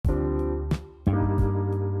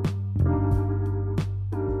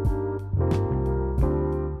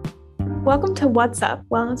Welcome to What's Up,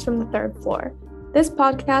 Wellness from the Third Floor. This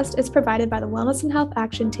podcast is provided by the Wellness and Health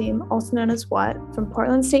Action Team, also known as WHAT, from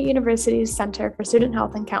Portland State University's Center for Student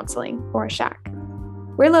Health and Counseling, or SHAC.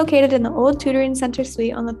 We're located in the old Tutoring Center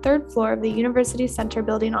suite on the third floor of the University Center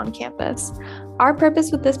building on campus. Our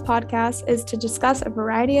purpose with this podcast is to discuss a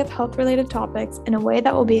variety of health-related topics in a way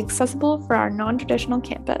that will be accessible for our non-traditional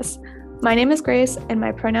campus. My name is Grace, and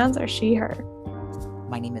my pronouns are she, her.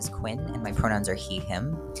 My name is Quinn, and my pronouns are he,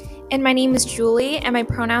 him. And my name is Julie, and my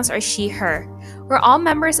pronouns are she, her. We're all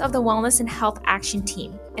members of the Wellness and Health Action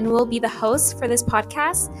Team, and we'll be the hosts for this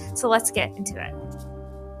podcast, so let's get into it.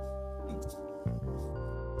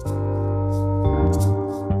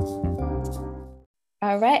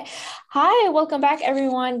 All right. Hi, welcome back,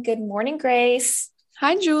 everyone. Good morning, Grace.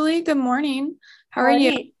 Hi, Julie. Good morning. How are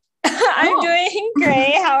you? I'm doing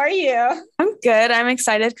great. How are you? I'm good. I'm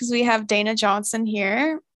excited because we have Dana Johnson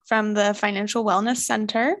here from the Financial Wellness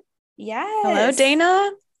Center. Yes. Hello, Dana.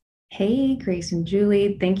 Hey, Grace and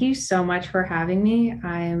Julie. Thank you so much for having me.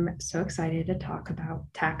 I'm so excited to talk about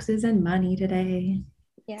taxes and money today.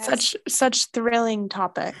 Yes. Such thrilling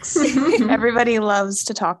topics. Everybody loves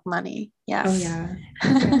to talk money. Yes. Oh,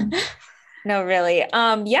 yeah. No, really.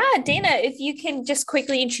 Dana, if you can just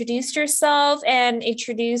quickly introduce yourself and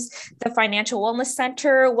introduce the Financial Wellness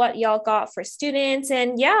Center, what y'all got for students,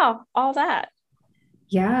 and all that.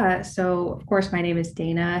 Yeah. So, of course, my name is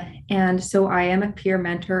Dana. And so I am a peer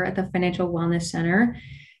mentor at the Financial Wellness Center.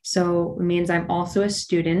 So it means I'm also a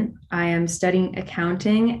student. I am studying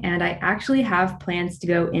accounting, and I actually have plans to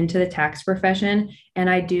go into the tax profession. And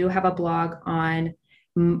I do have a blog on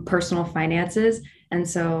personal finances. And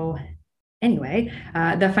so anyway,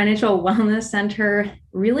 the Financial Wellness Center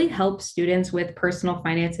really helps students with personal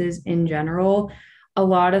finances in general. A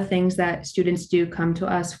lot of things that students do come to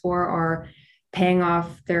us for are paying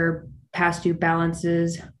off their past due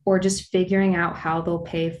balances or just figuring out how they'll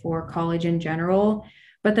pay for college in general.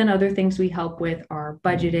 But then other things we help with are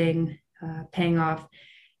budgeting, paying off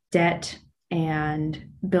debt and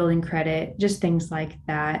building credit, just things like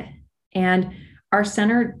that. And our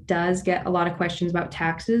center does get a lot of questions about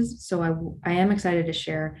taxes. So I am excited to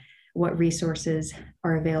share what resources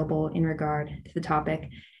are available in regard to the topic.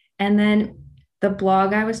 And then the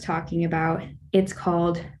blog I was talking about, it's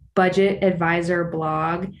called Budget Advisor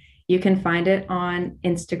Blog. You can find it on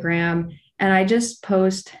Instagram. And I just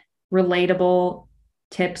post relatable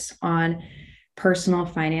tips on personal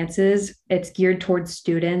finances. It's geared towards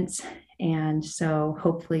students. And so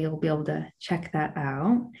hopefully you'll be able to check that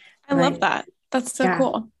out. I love that. That's so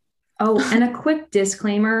cool. Oh, and a quick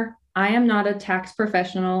disclaimer. I am not a tax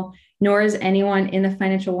professional, nor is anyone in the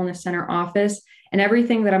Financial Wellness Center office. And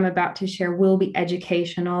everything that I'm about to share will be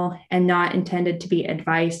educational and not intended to be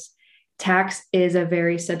advice. Tax is a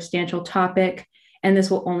very substantial topic, and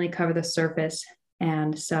this will only cover the surface.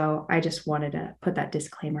 And so I just wanted to put that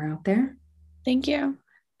disclaimer out there. Thank you.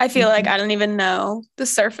 I feel like I don't even know the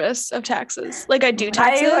surface of taxes. Like I do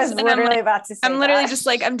taxes. I was literally about to say I'm literally just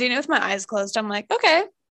like, I'm doing it with my eyes closed. I'm like, okay,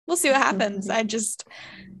 we'll see what happens.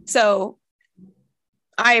 So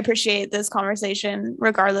I appreciate this conversation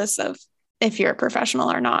regardless of if you're a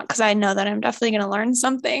professional or not, because I know that I'm definitely going to learn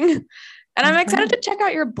something. And I'm excited to check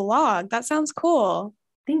out your blog. That sounds cool.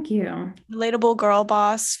 Thank you. Relatable Girl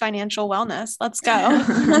Boss Financial Wellness. Let's go.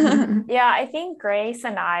 Yeah, I think Grace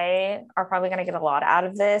and I are probably going to get a lot out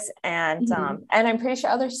of this. And I'm pretty sure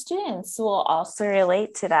other students will also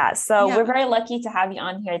relate to that. So we're very lucky to have you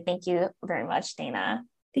on here. Thank you very much, Dana.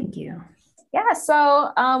 Thank you. Yeah,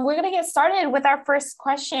 so we're going to get started with our first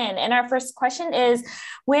question. And our first question is,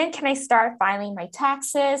 when can I start filing my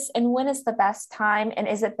taxes? And when is the best time? And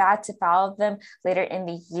is it bad to file them later in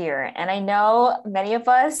the year? And I know many of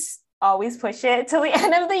us always push it till the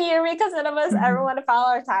end of the year because none of us ever want to file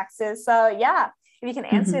our taxes. So if you can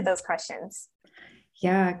answer those questions.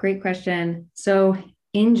 Yeah, great question. So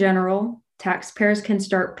in general, taxpayers can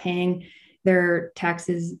start paying their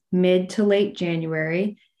taxes mid to late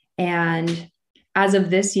January. And as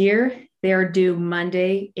of this year, they are due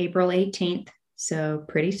Monday, April 18th, so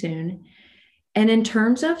pretty soon. And in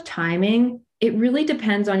terms of timing, it really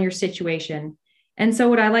depends on your situation. And so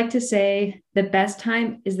what I like to say, the best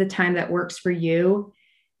time is the time that works for you,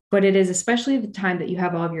 but it is especially the time that you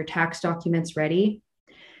have all of your tax documents ready.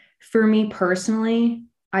 For me personally,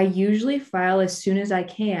 I usually file as soon as I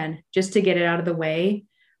can just to get it out of the way.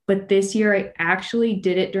 But this year, I actually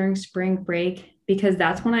did it during spring break because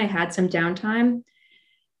that's when I had some downtime.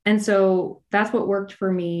 And so that's what worked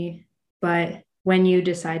for me. But when you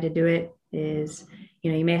decide to do it is,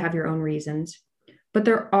 you may have your own reasons. But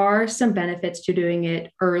there are some benefits to doing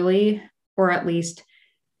it early or at least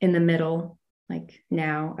in the middle like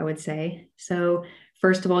now, I would say. So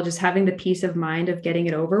first of all, just having the peace of mind of getting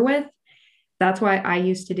it over with. That's why I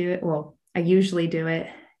used to do it. Well, I usually do it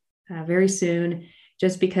very soon,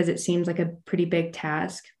 just because it seems like a pretty big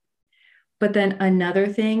task. But then another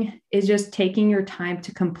thing is just taking your time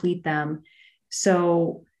to complete them.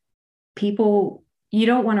 So you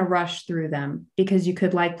don't want to rush through them because you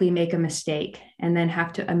could likely make a mistake and then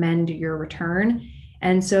have to amend your return.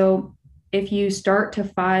 And so if you start to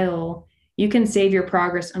file, you can save your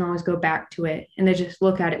progress and always go back to it and then just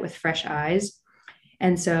look at it with fresh eyes.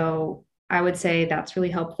 And so I would say that's really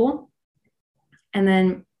helpful. And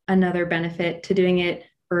then another benefit to doing it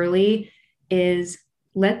early is,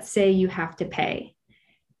 let's say you have to pay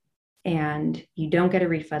and you don't get a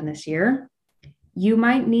refund this year. You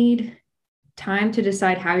might need time to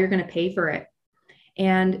decide how you're going to pay for it.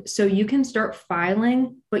 And so you can start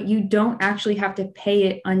filing, but you don't actually have to pay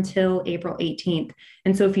it until April 18th.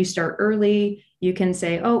 And so if you start early, you can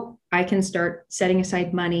say, oh, I can start setting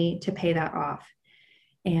aside money to pay that off.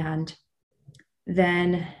 And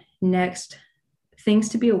then next, things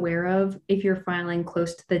to be aware of if you're filing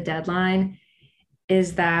close to the deadline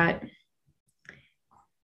is that,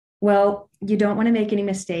 well, you don't want to make any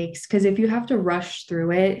mistakes, because if you have to rush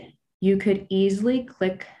through it, you could easily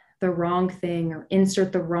click the wrong thing or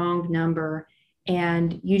insert the wrong number,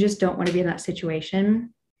 and you just don't want to be in that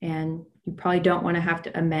situation. And you probably don't want to have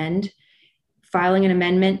to amend. Filing an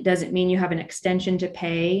amendment doesn't mean you have an extension to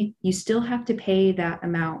pay. You still have to pay that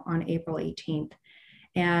amount on April 18th.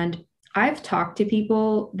 And I've talked to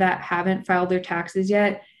people that haven't filed their taxes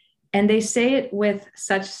yet, and they say it with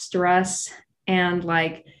such stress, and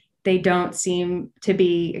like they don't seem to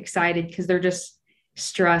be excited because they're just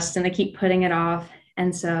stressed and they keep putting it off.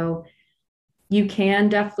 And so you can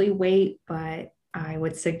definitely wait, but I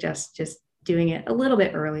would suggest just doing it a little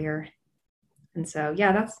bit earlier. And so,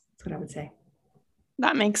 yeah, that's what I would say.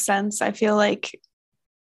 That makes sense. I feel like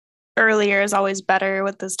earlier is always better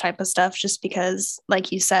with this type of stuff, just because,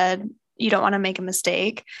 like you said, you don't want to make a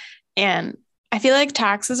mistake. And I feel like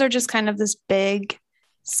taxes are just kind of this big,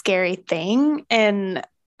 scary thing. And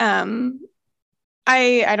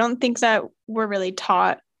I don't think that we're really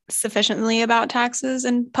taught sufficiently about taxes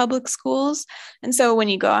in public schools. And so when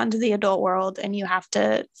you go out into the adult world and you have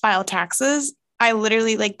to file taxes, I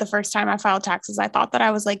literally, like, the first time I filed taxes, I thought that I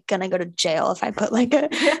was like going to go to jail if I put like a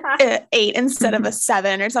 8 instead of a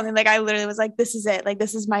 7 or something. Like, I literally was like, this is it. Like,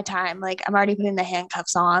 this is my time. Like, I'm already putting the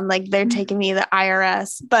handcuffs on. Like, they're taking me to the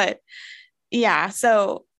IRS. But yeah,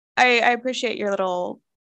 so I appreciate your little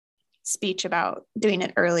speech about doing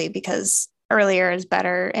it early, because earlier is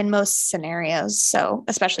better in most scenarios. So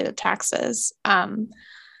especially with taxes.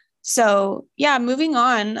 So yeah, moving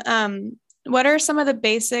on. What are some of the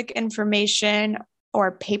basic information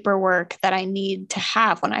or paperwork that I need to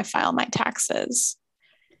have when I file my taxes?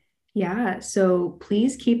 Yeah, so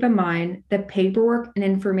please keep in mind that paperwork and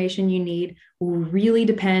information you need will really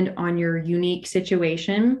depend on your unique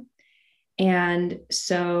situation. And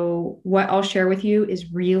so what I'll share with you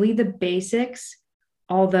is really the basics,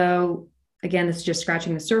 although, again, this is just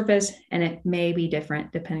scratching the surface and it may be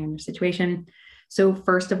different depending on your situation. So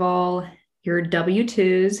first of all, your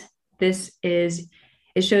W-2s.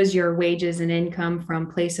 It shows your wages and income from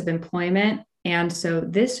place of employment. And so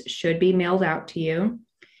this should be mailed out to you.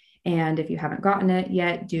 And if you haven't gotten it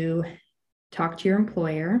yet, do talk to your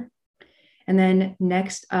employer. And then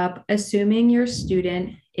next up, assuming you're a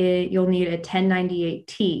student, you'll need a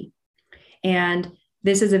 1098-T. And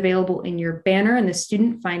this is available in your banner in the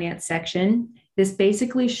student finance section. This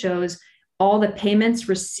basically shows all the payments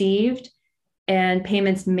received and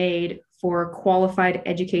payments made for qualified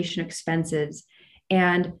education expenses.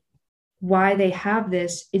 And why they have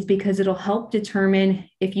this is because it'll help determine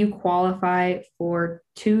if you qualify for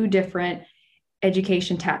 2 different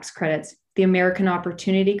education tax credits, the American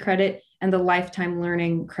Opportunity Credit and the Lifetime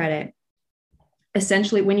Learning Credit.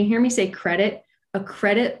 Essentially, when you hear me say credit, a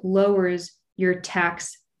credit lowers your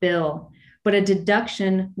tax bill, but a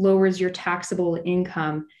deduction lowers your taxable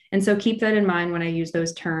income. And so keep that in mind when I use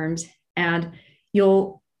those terms. And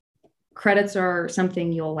credits are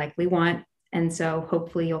something you'll likely want. And so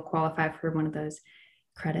hopefully you'll qualify for one of those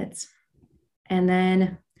credits. And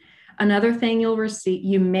then another thing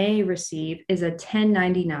you may receive is a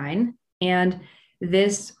 1099. And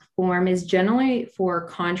this form is generally for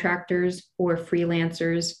contractors or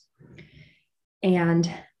freelancers.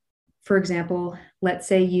 And for example, let's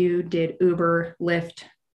say you did Uber, Lyft,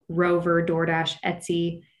 Rover, DoorDash,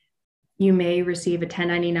 Etsy. You may receive a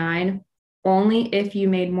 1099 only if you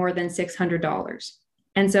made more than $600.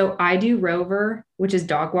 And so I do Rover, which is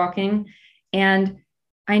dog walking. And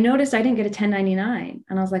I noticed I didn't get a 1099.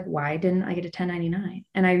 And I was like, why didn't I get a 1099?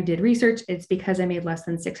 And I did research. It's because I made less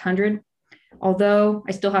than 600, although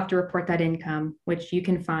I still have to report that income, which you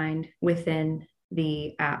can find within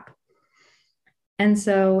the app. And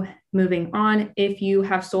so moving on, if you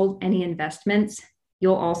have sold any investments,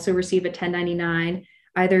 you'll also receive a 1099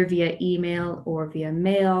 either via email or via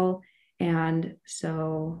mail. And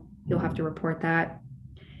so you'll have to report that.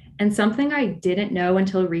 And something I didn't know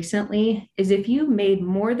until recently is if you made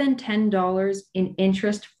more than $10 in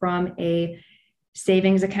interest from a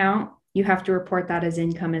savings account, you have to report that as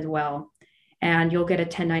income as well. And you'll get a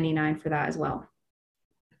 1099 for that as well.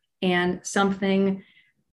 And something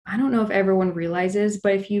I don't know if everyone realizes,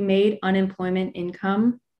 but if you made unemployment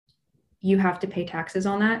income, you have to pay taxes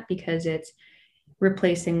on that because it's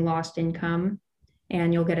replacing lost income,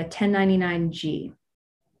 and you'll get a 1099-G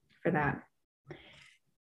for that.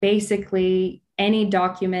 Basically, any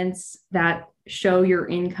documents that show your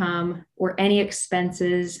income or any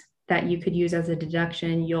expenses that you could use as a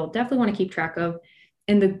deduction, you'll definitely want to keep track of.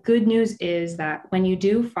 And the good news is that when you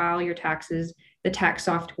do file your taxes, the tax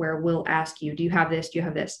software will ask you, do you have this? Do you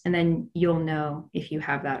have this? And then you'll know if you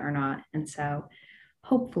have that or not. And so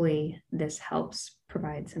hopefully this helps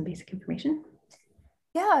provide some basic information.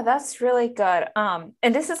 Yeah, that's really good. And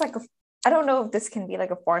this is like I don't know if this can be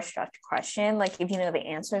like a far-stretched question, like if you know the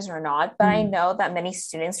answers or not, but I know that many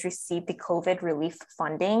students received the COVID relief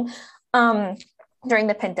funding during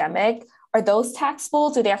the pandemic. Are those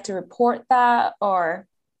taxable? Do they have to report that or?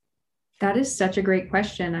 That is such a great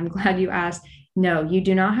question. I'm glad you asked. No, you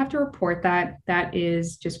do not have to report that. That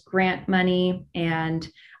is just grant money, and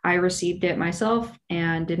I received it myself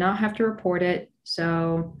and did not have to report it.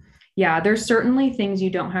 So yeah, there's certainly things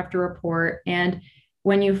you don't have to report. And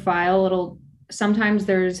when you file, sometimes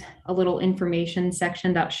there's a little information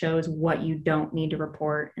section that shows what you don't need to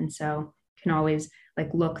report. And so you can always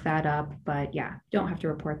look that up, but yeah, don't have to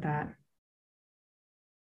report that.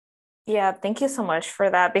 Yeah, thank you so much for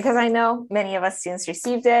that, because I know many of us students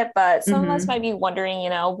received it, but some of us might be wondering,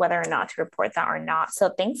 whether or not to report that or not. So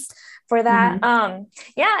thanks for that.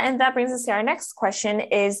 Yeah, and that brings us to our next question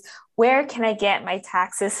is, where can I get my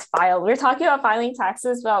taxes filed? We're talking about filing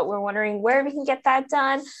taxes, but we're wondering where we can get that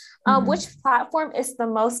done. Which platform is the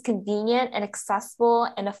most convenient and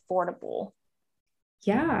accessible and affordable?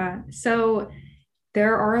 Yeah, so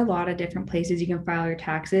there are a lot of different places you can file your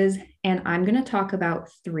taxes, and I'm going to talk about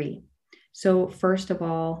 3. So first of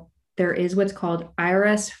all, there is what's called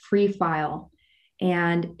IRS Free File,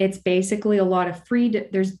 and it's basically a lot of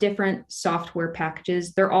there's different software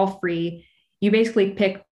packages. They're all free. You basically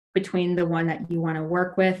pick between the one that you want to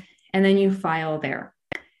work with, and then you file there.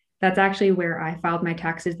 That's actually where I filed my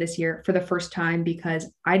taxes this year for the first time, because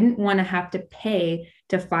I didn't want to have to pay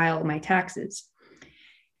to file my taxes.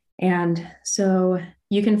 And so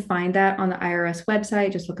you can find that on the IRS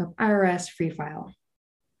website. Just look up IRS Free File.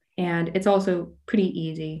 And it's also pretty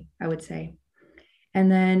easy, I would say.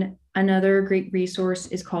 And then another great resource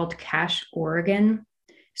is called Cash Oregon.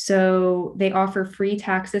 So they offer free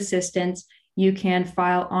tax assistance. You can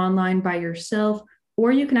file online by yourself,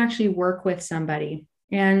 or you can actually work with somebody.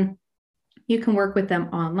 And you can work with them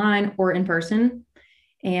online or in person.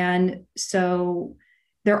 And so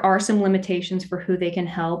there are some limitations for who they can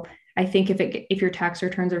help. I think if your tax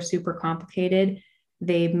returns are super complicated,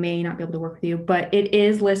 they may not be able to work with you, but it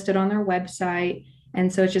is listed on their website.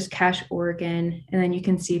 And so it's just Cash Oregon, and then you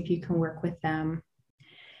can see if you can work with them.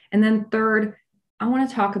 And then third, I want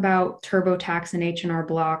to talk about TurboTax and H&R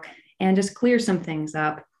Block and just clear some things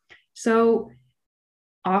up. So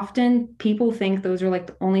often people think those are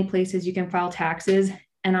the only places you can file taxes.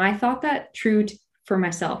 And I thought that true for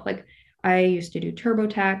myself. I used to do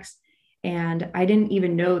TurboTax, and I didn't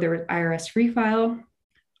even know there was IRS Free File.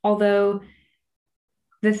 Although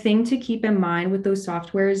the thing to keep in mind with those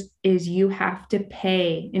softwares is you have to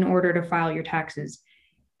pay in order to file your taxes.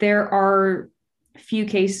 There are a few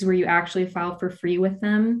cases where you actually file for free with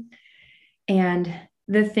them. And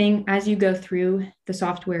the thing, as you go through the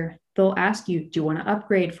software, they'll ask you, do you want to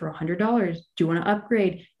upgrade for $100? Do you want to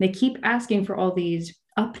upgrade? They keep asking for all these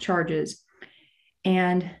up charges.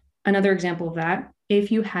 And another example of that,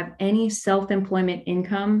 if you have any self-employment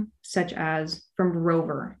income, such as from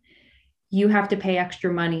Rover, you have to pay extra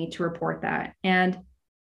money to report that. And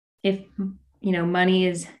if money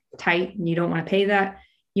is tight and you don't want to pay that,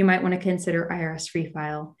 you might want to consider IRS Free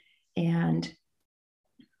File. And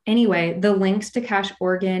anyway, the links to Cash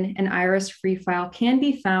Oregon and IRS Free File can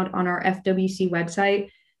be found on our FWC website.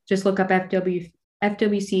 Just look up FWC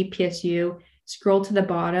PSU, scroll to the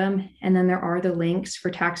bottom, and then there are the links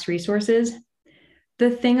for tax resources. The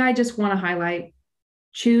thing I just want to highlight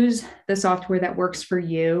choose the software that works for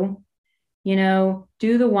you.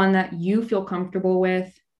 Do the one that you feel comfortable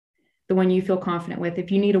with, the one you feel confident with.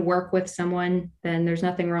 If you need to work with someone, then there's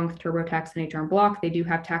nothing wrong with TurboTax and HR Block. They do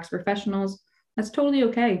have tax professionals. That's totally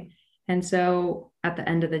okay. And so at the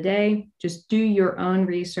end of the day, just do your own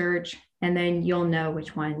research and then you'll know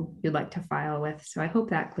which one you'd like to file with. So I hope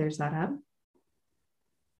that clears that up.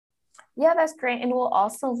 Yeah, that's great. And we'll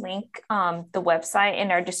also link the website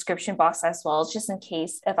in our description box as well, just in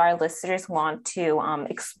case if our listeners want to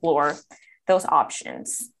explore those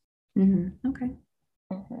options. Mm-hmm. Okay.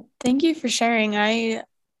 Mm-hmm. Thank you for sharing. I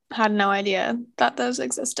had no idea that those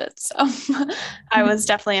existed. So I was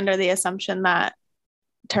definitely under the assumption that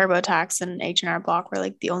TurboTax and H&R Block were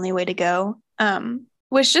like the only way to go,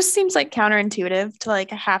 which just seems like counterintuitive to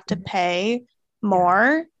like have to pay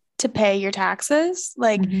more to pay your taxes.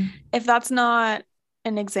 Like if that's not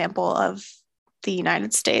an example of the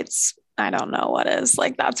United States, I don't know what is.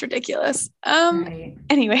 Like that's ridiculous. Right.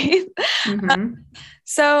 Anyway,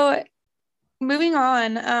 so moving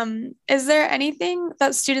on, is there anything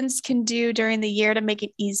that students can do during the year to make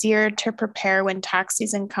it easier to prepare when tax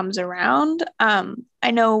season comes around?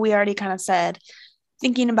 I know we already kind of said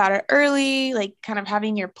thinking about it early, like kind of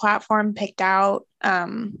having your platform picked out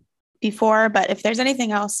before, but if there's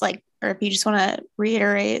anything else, like, or if you just want to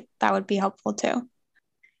reiterate, that would be helpful too.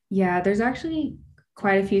 Yeah, there's actually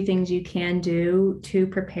quite a few things you can do to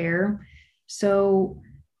prepare. So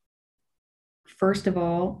first of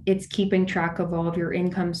all, it's keeping track of all of your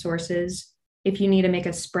income sources. If you need to make a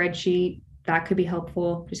spreadsheet, that could be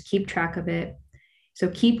helpful. Just keep track of it. So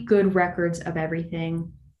keep good records of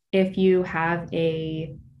everything. If you have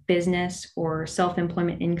a business or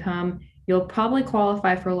self-employment income, you'll probably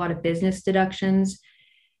qualify for a lot of business deductions,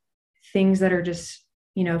 things that are just,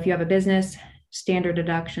 if you have a business, standard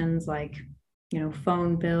deductions like,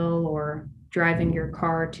 phone bill or driving your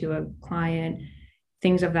car to a client,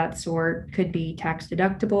 things of that sort could be tax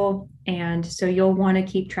deductible. And so you'll want to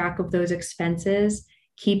keep track of those expenses,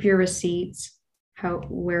 keep your receipts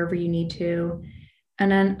wherever you need to. And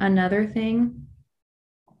then another thing,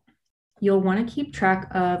 you'll want to keep track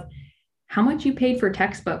of how much you paid for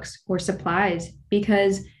textbooks or supplies,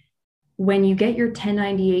 because when you get your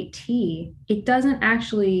 1098T, it doesn't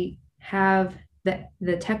actually have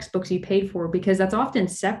the textbooks you paid for, because that's often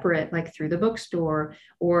separate, like through the bookstore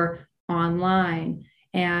or online.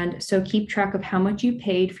 And so keep track of how much you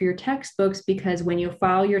paid for your textbooks, because when you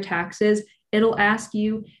file your taxes, it'll ask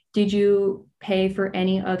you, did you pay for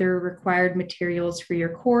any other required materials for your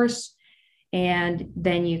course? And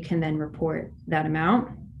then you can then report that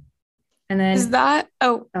amount. And then is that,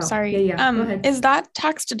 sorry. Yeah. Go ahead. Is that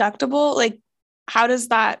tax deductible? Like, how does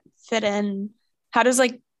that fit in? How does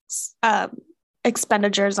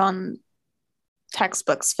expenditures on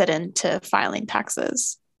textbooks fit into filing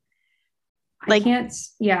taxes?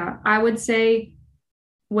 I would say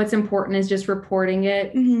what's important is just reporting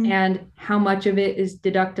it and how much of it is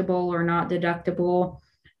deductible or not deductible.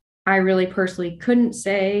 I really personally couldn't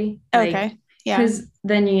say. Okay. Yeah. Because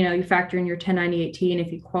then, you factor in your 1098T and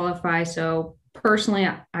if you qualify. So personally,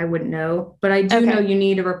 I wouldn't know, but I do know you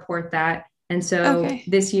need to report that. And so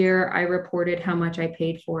this year I reported how much I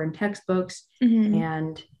paid for in textbooks.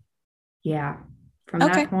 And from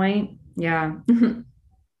that point,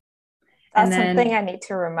 That's something I need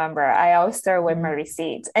to remember. I always throw away my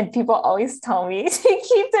receipts, and people always tell me to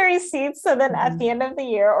keep the receipts. So then at the end of the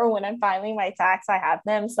year or when I'm filing my tax, I have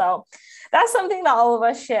them. So that's something that all of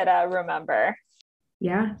us should remember.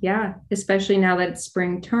 Yeah. Especially now that it's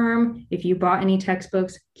spring term. If you bought any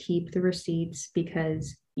textbooks, keep the receipts,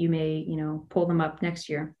 because you may, pull them up next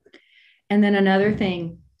year. And then another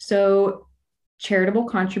thing. So charitable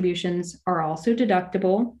contributions are also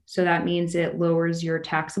deductible. So that means it lowers your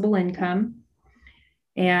taxable income.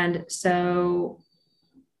 And so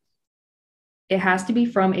it has to be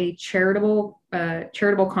from a charitable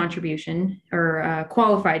contribution or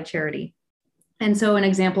qualified charity. And so an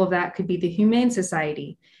example of that could be the Humane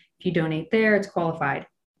Society. If you donate there, it's qualified.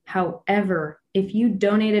 However, if you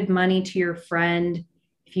donated money to your friend,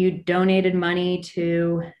 if you donated money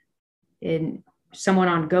to someone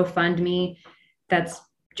on GoFundMe, that's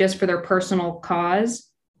just for their personal cause,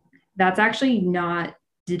 that's actually not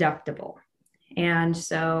deductible. And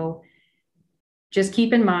so just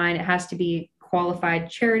keep in mind, it has to be qualified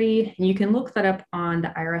charity. And you can look that up on the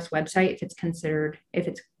IRS website if it's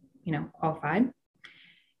qualified.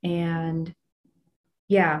 And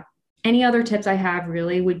any other tips I have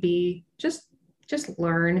really would be just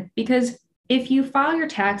learn, because if you file your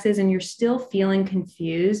taxes and you're still feeling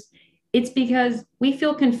confused, it's because we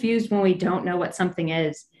feel confused when we don't know what something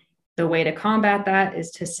is. The way to combat that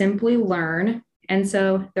is to simply learn And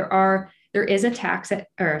so there is a tax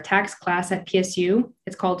class at PSU.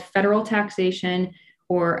 It's called Federal Taxation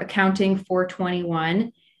or Accounting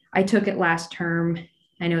 421. I took it last term.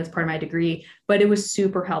 I know it's part of my degree, but it was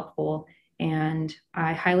super helpful and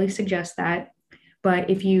I highly suggest that. But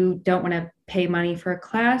if you don't want to pay money for a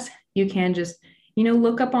class, you can just,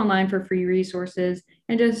 look up online for free resources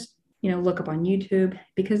and just, look up on YouTube,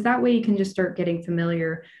 because that way you can just start getting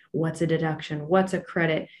familiar. What's a deduction? What's a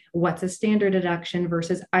credit? What's a standard deduction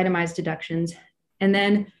versus itemized deductions? And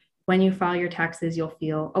then when you file your taxes, you'll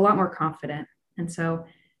feel a lot more confident. And so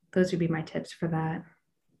those would be my tips for that.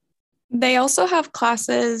 They also have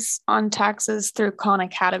classes on taxes through Khan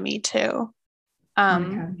Academy too,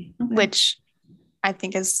 Okay. Which I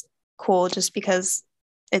think is cool just because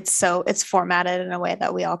it's formatted in a way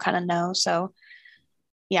that we all kind of know. So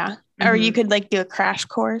yeah. Or you could do a crash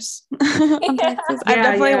course on taxes. I've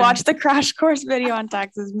definitely watched the crash course video on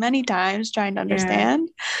taxes many times trying to understand.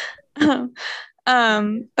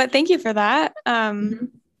 But thank you for that.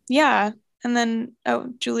 Yeah. And then,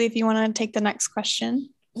 Julie, if you want to take the next question.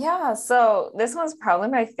 Yeah. So this one's probably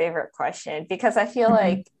my favorite question because I feel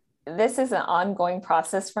like this is an ongoing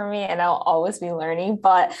process for me and I'll always be learning.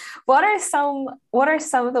 But what are some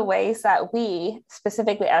of the ways that we,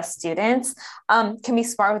 specifically as students, can be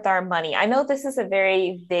smart with our money? I know this is a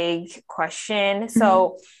very vague question,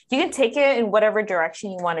 so you can take it in whatever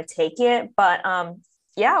direction you want to take it. But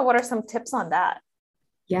what are some tips on that?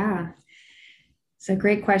 Yeah, it's a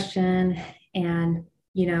great question. And,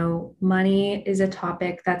 money is a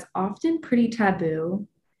topic that's often pretty taboo.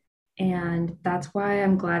 And that's why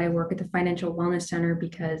I'm glad I work at the Financial Wellness Center,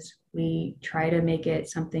 because we try to make it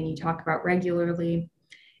something you talk about regularly.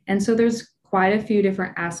 And so there's quite a few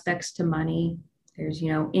different aspects to money. There's,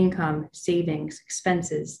 income, savings,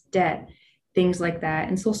 expenses, debt, things like that.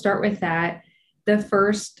 And so we'll start with that. The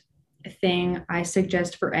first thing I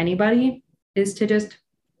suggest for anybody is to just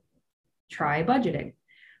try budgeting.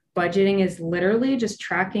 Budgeting is literally just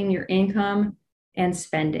tracking your income and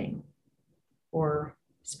spending, or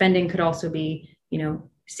spending could also be,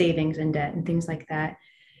 savings and debt and things like that.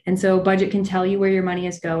 And so budget can tell you where your money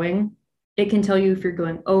is going. It can tell you if you're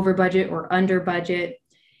going over budget or under budget.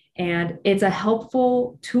 And it's a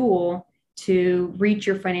helpful tool to reach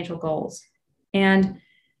your financial goals. And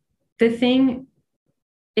the thing,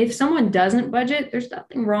 if someone doesn't budget, there's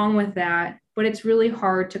nothing wrong with that, but it's really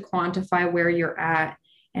hard to quantify where you're at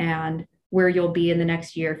and where you'll be in the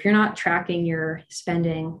next year if you're not tracking your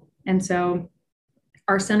spending. And so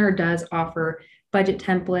our center does offer budget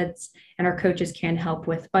templates, and our coaches can help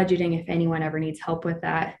with budgeting if anyone ever needs help with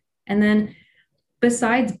that. And then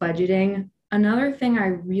besides budgeting, another thing I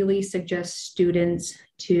really suggest students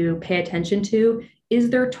to pay attention to is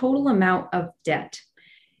their total amount of debt.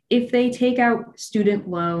 If they take out student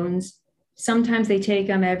loans, sometimes they take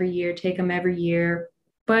them every year,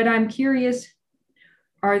 but I'm curious,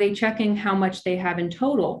 are they checking how much they have in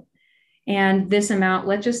total? And this amount,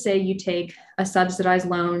 let's just say you take a subsidized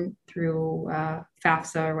loan through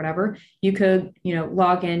FAFSA or whatever, you could,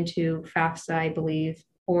 log into FAFSA, I believe,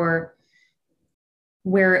 or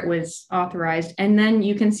where it was authorized, and then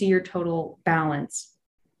you can see your total balance.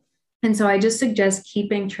 And so I just suggest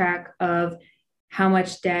keeping track of how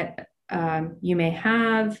much debt you may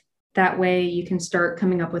have. That way you can start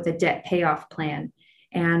coming up with a debt payoff plan.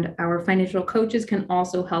 And our financial coaches can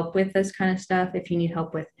also help with this kind of stuff if you need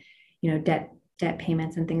help with debt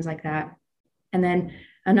payments and things like that. And then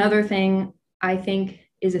another thing I think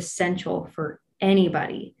is essential for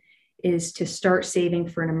anybody is to start saving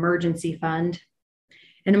for an emergency fund.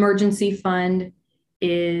 An emergency fund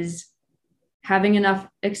is having enough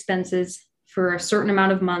expenses for a certain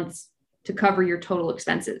amount of months to cover your total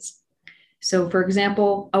expenses. So for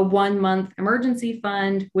example, a 1-month emergency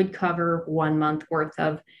fund would cover 1 month worth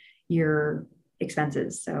of your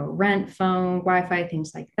expenses. So rent, phone, Wi-Fi,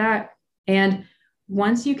 things like that. And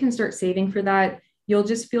once you can start saving for that, you'll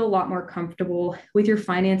just feel a lot more comfortable with your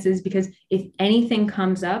finances, because if anything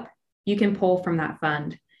comes up, you can pull from that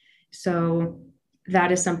fund. So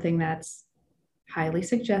that is something that's highly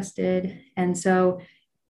suggested. And so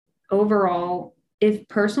overall, if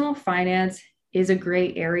personal finance is a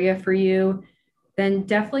great area for you, then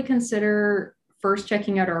definitely consider first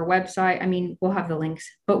checking out our website. I mean, we'll have the links,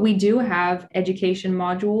 but we do have education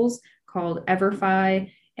modules called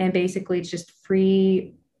EverFi. And basically it's just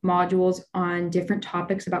free modules on different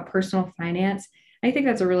topics about personal finance. I think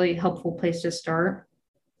that's a really helpful place to start.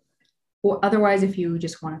 Or otherwise, if you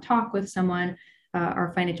just want to talk with someone,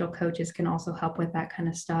 our financial coaches can also help with that kind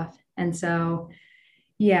of stuff. And so,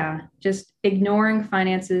 yeah, just ignoring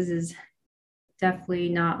finances is definitely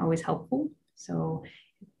not always helpful. So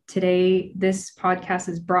today, this podcast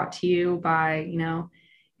is brought to you by,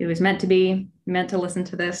 it was meant to be, meant to listen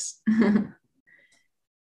to this.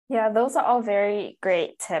 Yeah, those are all very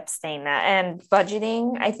great tips, Dana. And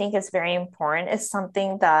budgeting, I think, is very important. It's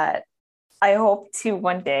something that I hope to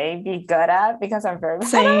one day be good at because I'm very bad at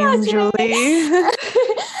Same, Julie.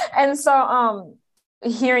 And so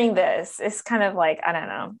hearing this is kind of like, I don't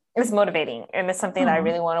know, it's motivating, and it's something that I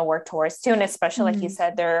really want to work towards too. And especially like you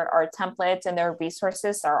said, there are templates and there are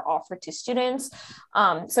resources that are offered to students.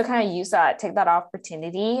 So kind of use that, take that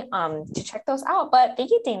opportunity to check those out. But thank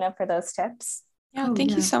you, Dana, for those tips. Yeah,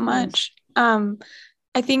 thank you so much.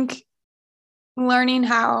 I think learning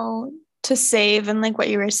how to save and like what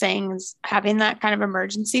you were saying is having that kind of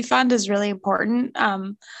emergency fund is really important.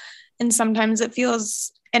 And sometimes it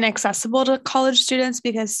feels inaccessible to college students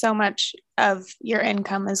because so much of your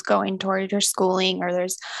income is going toward your schooling or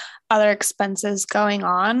there's other expenses going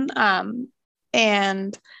on.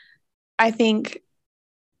 And I think,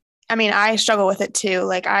 I struggle with it too.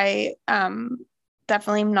 Like I,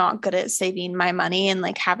 definitely not good at saving my money and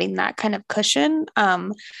like having that kind of cushion.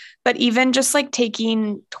 But even just like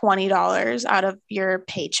taking $20 out of your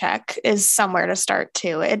paycheck is somewhere to start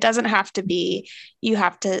too. It doesn't have to be, you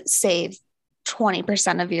have to save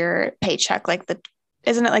 20% of your paycheck.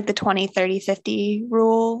 Isn't it like the 20, 30, 50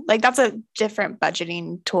 rule? Like that's a different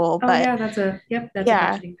budgeting tool, but yeah, that's a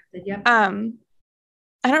budgeting method. Yep. I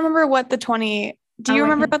don't remember what the 20, do you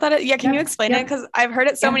remember about that? Yeah. Can you explain it? Cause I've heard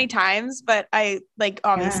it so many times, but I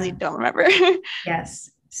obviously don't remember.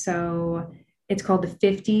 Yes. So it's called the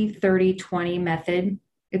 50-30-20 method.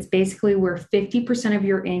 It's basically where 50% of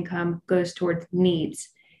your income goes towards needs.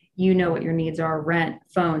 You know what your needs are: rent,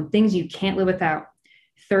 phone, things you can't live without.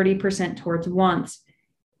 30% towards wants.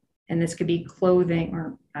 And this could be clothing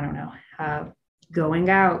or I don't know,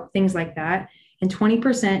 going out, things like that. And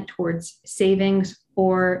 20% towards savings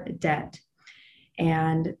or debt.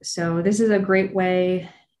 And so this is a great way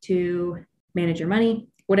to manage your money.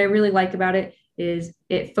 What I really like about it is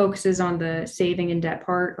it focuses on the saving and debt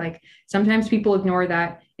part. Like sometimes people ignore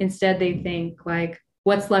that. Instead, they think like,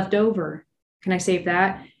 what's left over? Can I save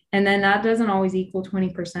that? And then that doesn't always equal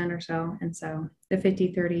 20% or so. And so the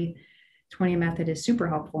 50-30-20 method is super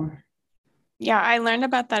helpful. Yeah, I learned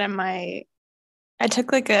about that I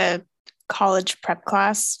took like a college prep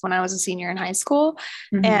class when I was a senior in high school,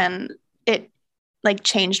 and it like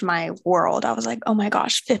changed my world. I was like, oh my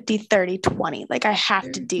gosh, 50-30-20, like I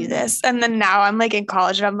have to do this. And then now I'm like in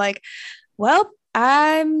college and I'm like, well,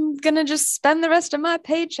 I'm gonna just spend the rest of my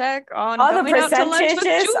paycheck on all the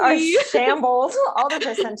percentages are shambles. All the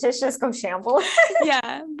percentages go shambles.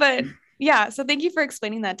 Yeah, but yeah, so thank you for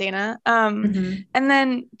explaining that, Dana. And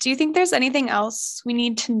then do you think there's anything else we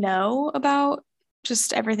need to know about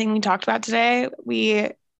just everything we talked about today?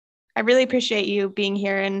 I really appreciate you being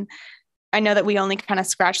here, and I know that we only kind of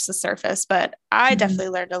scratched the surface, but I definitely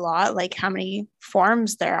learned a lot, like how many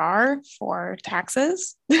forms there are for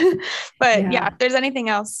taxes. But yeah, if there's anything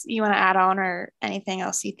else you want to add on or anything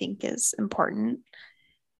else you think is important.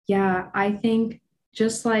 Yeah, I think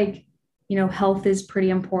just like, health is pretty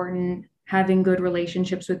important. Having good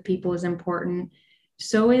relationships with people is important.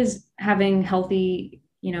 So is having healthy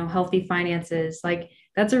finances. Like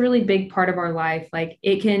that's a really big part of our life. Like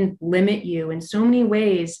it can limit you in so many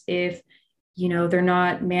ways if they're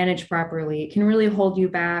not managed properly. It can really hold you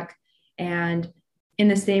back. And in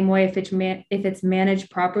the same way, if it's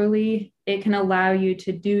managed properly, it can allow you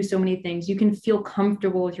to do so many things. You can feel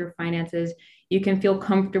comfortable with your finances. You can feel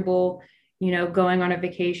comfortable, going on a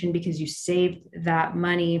vacation because you saved that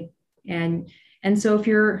money. And so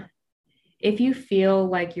if you feel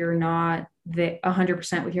like you're not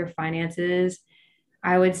 100% with your finances,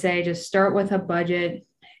 I would say just start with a budget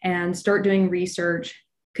and start doing research.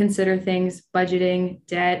 Consider things: budgeting,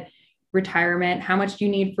 debt, retirement. How much do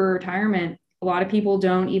you need for retirement? A lot of people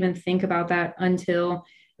don't even think about that until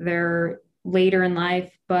they're later in life,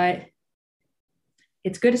 but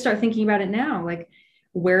it's good to start thinking about it now. Like,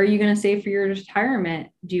 where are you going to save for your retirement?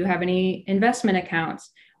 Do you have any investment accounts?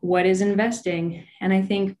 What is investing? And I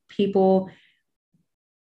think people,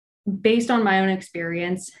 based on my own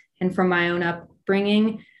experience and from my own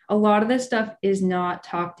upbringing, a lot of this stuff is not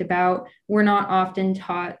talked about. We're not often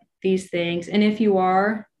taught these things. And if you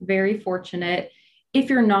are, very fortunate. If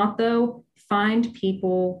you're not, though, find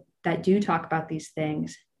people that do talk about these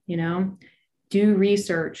things, do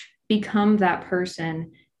research, become that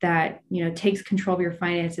person that, takes control of your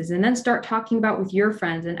finances, and then start talking about with your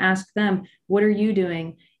friends and ask them, what are you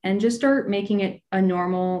doing? And just start making it a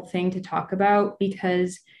normal thing to talk about,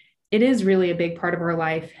 because it is really a big part of our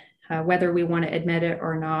life, whether we want to admit it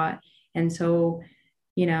or not. And so,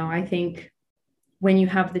 I think when you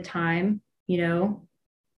have the time,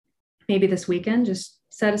 maybe this weekend, just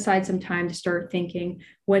set aside some time to start thinking,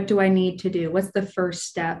 what do I need to do? What's the first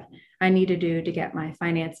step I need to do to get my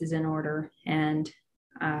finances in order? And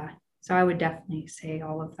so I would definitely say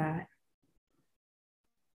all of that.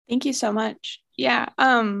 Thank you so much. Yeah.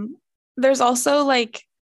 There's also like,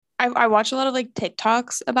 I watch a lot of like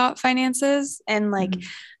TikToks about finances, and like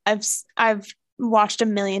I've watched a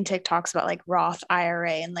million TikToks about like Roth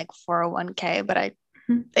IRA and like 401k, but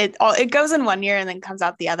it goes in one year and then comes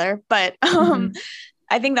out the other. But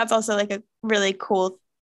I think that's also like a really cool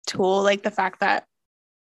tool, like the fact that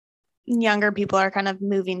younger people are kind of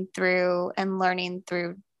moving through and learning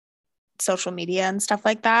through social media and stuff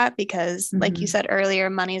like that, because like you said earlier,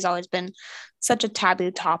 money has always been such a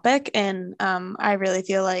taboo topic. And I really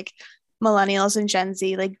feel like millennials and Gen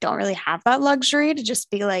Z like don't really have that luxury to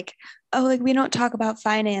just be like, oh, like we don't talk about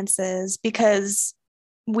finances, because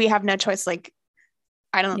we have no choice. Like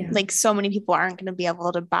like so many people aren't going to be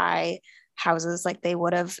able to buy houses like they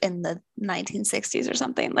would have in the 1960s or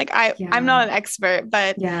something. Like I'm not an expert,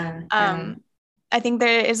 but I think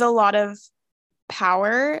there is a lot of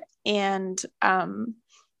power and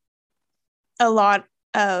a lot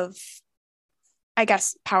of, I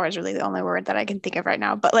guess power is really the only word that I can think of right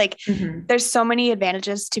now, but like there's so many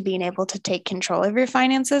advantages to being able to take control of your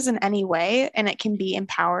finances in any way, and it can be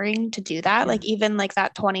empowering to do that. Like even like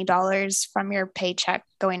that $20 from your paycheck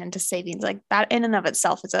going into savings, like that in and of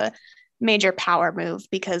itself is a major power move,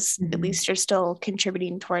 because at least you're still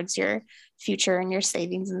contributing towards your future and your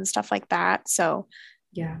savings and stuff like that. So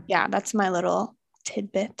yeah, that's my little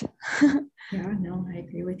tidbit. Yeah, no, I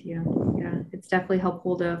agree with you. Yeah, it's definitely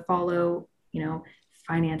helpful to follow,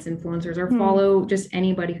 finance influencers, or follow just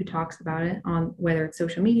anybody who talks about it on whether it's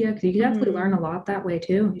social media, because you can definitely learn a lot that way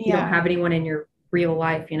too. If you don't have anyone in your real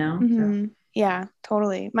life, So. Yeah,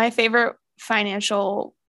 totally. My favorite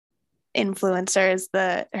financial influencer is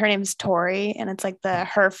her name's Tori, and it's like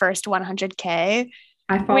her first 100K.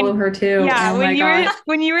 I follow her too. Yeah,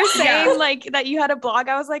 when you were saying like that you had a blog,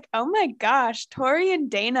 I was like, oh my gosh, Tori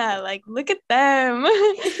and Dana, like look at them.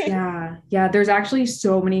 Yeah. There's actually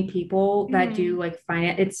so many people that do like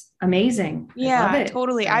finance. It's amazing. Yeah, I love it.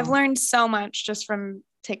 Totally. So. I've learned so much just from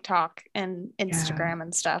TikTok and Instagram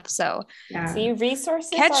and stuff. So see,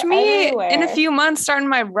 resources catch are me everywhere. in a few months starting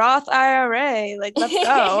my Roth IRA. Like, let's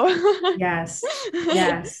go. Yes.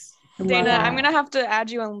 Dana, I'm going to have to add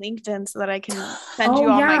you on LinkedIn so that I can send you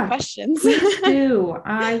all my questions. Please do.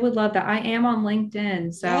 I would love that. I am on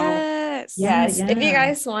LinkedIn. So yes. If you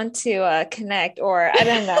guys want to connect, or I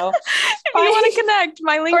don't know. If you want to connect,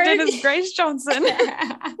 my LinkedIn is Grace Johnson.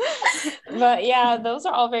 But yeah, those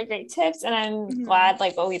are all very great tips. And I'm glad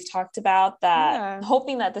like what we've talked about, that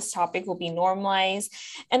hoping that this topic will be normalized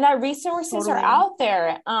and that resources are out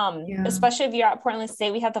there. Especially if you're at Portland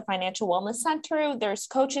State, we have the Financial Wellness Center. There's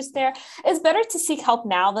coaches there. It's better to seek help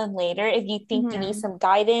now than later if you think you need some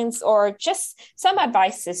guidance or just some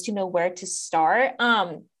advice as to know where to start.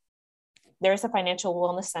 There's a Financial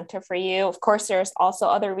Wellness Center for you. Of course, there's also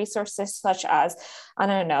other resources such as, I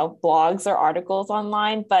don't know, blogs or articles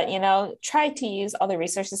online, but, try to use all the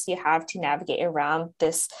resources you have to navigate around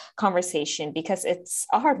this conversation, because it's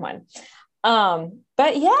a hard one.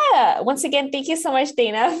 But yeah, once again, thank you so much,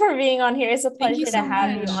 Dana, for being on here. It's a pleasure to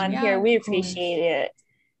have you on here. We appreciate it.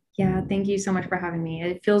 Yeah, thank you so much for having me.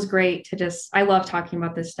 It feels great to I love talking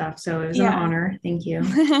about this stuff. So it was an honor. Thank you.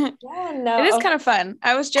 It is kind of fun.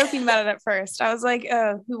 I was joking about it at first. I was like,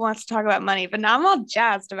 oh, who wants to talk about money? But now I'm all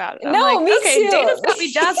jazzed about it. Me too. Dana's got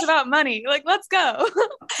me jazzed about money. Like, let's go.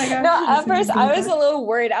 At first I was a little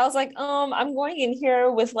worried. I was like, I'm going in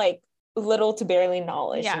here with like little to barely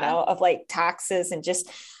knowledge, of like taxes and just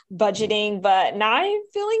budgeting. But now I'm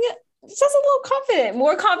feeling it. Just a little confident,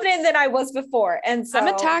 more confident than I was before. And so I'm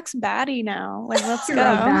a tax baddie now. Like, let's go. A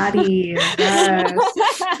baddie. Yes.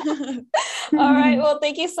 All right. Well,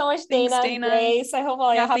 thank you so much, Dana. Thanks, Dana. Grace. I hope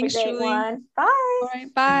all y'all have a great Julie. one. Bye. All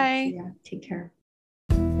right. Bye. Yeah. Take care.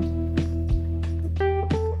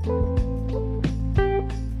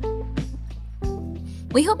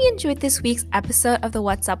 We hope you enjoyed this week's episode of the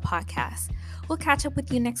What's Up podcast. We'll catch up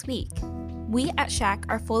with you next week. We at SHAC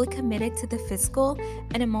are fully committed to the physical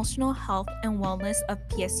and emotional health and wellness of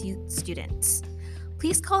PSU students.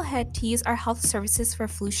 Please call ahead to use our health services for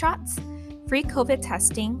flu shots, free COVID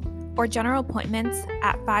testing, or general appointments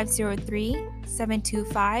at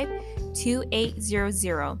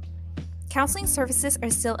 503-725-2800. Counseling services are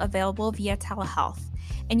still available via telehealth,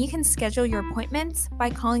 and you can schedule your appointments by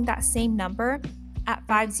calling that same number at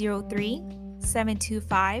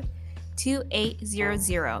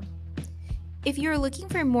 503-725-2800. If you're looking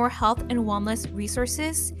for more health and wellness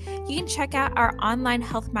resources, you can check out our online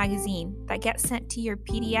health magazine that gets sent to your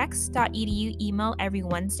pdx.edu email every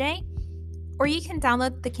Wednesday, or you can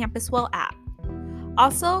download the Campus Well app.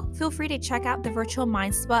 Also, feel free to check out the virtual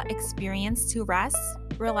Mind Spa experience to rest,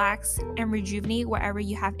 relax, and rejuvenate wherever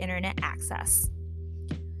you have internet access.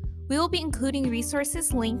 We will be including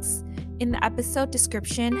resources links in the episode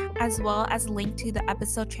description as well as a link to the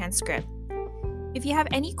episode transcript. If you have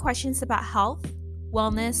any questions about health,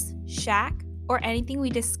 wellness, SHAC, or anything we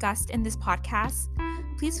discussed in this podcast,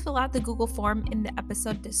 please fill out the Google form in the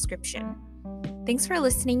episode description. Thanks for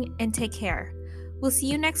listening and take care. We'll see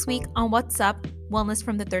you next week on What's Up, Wellness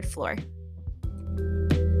from the Third Floor.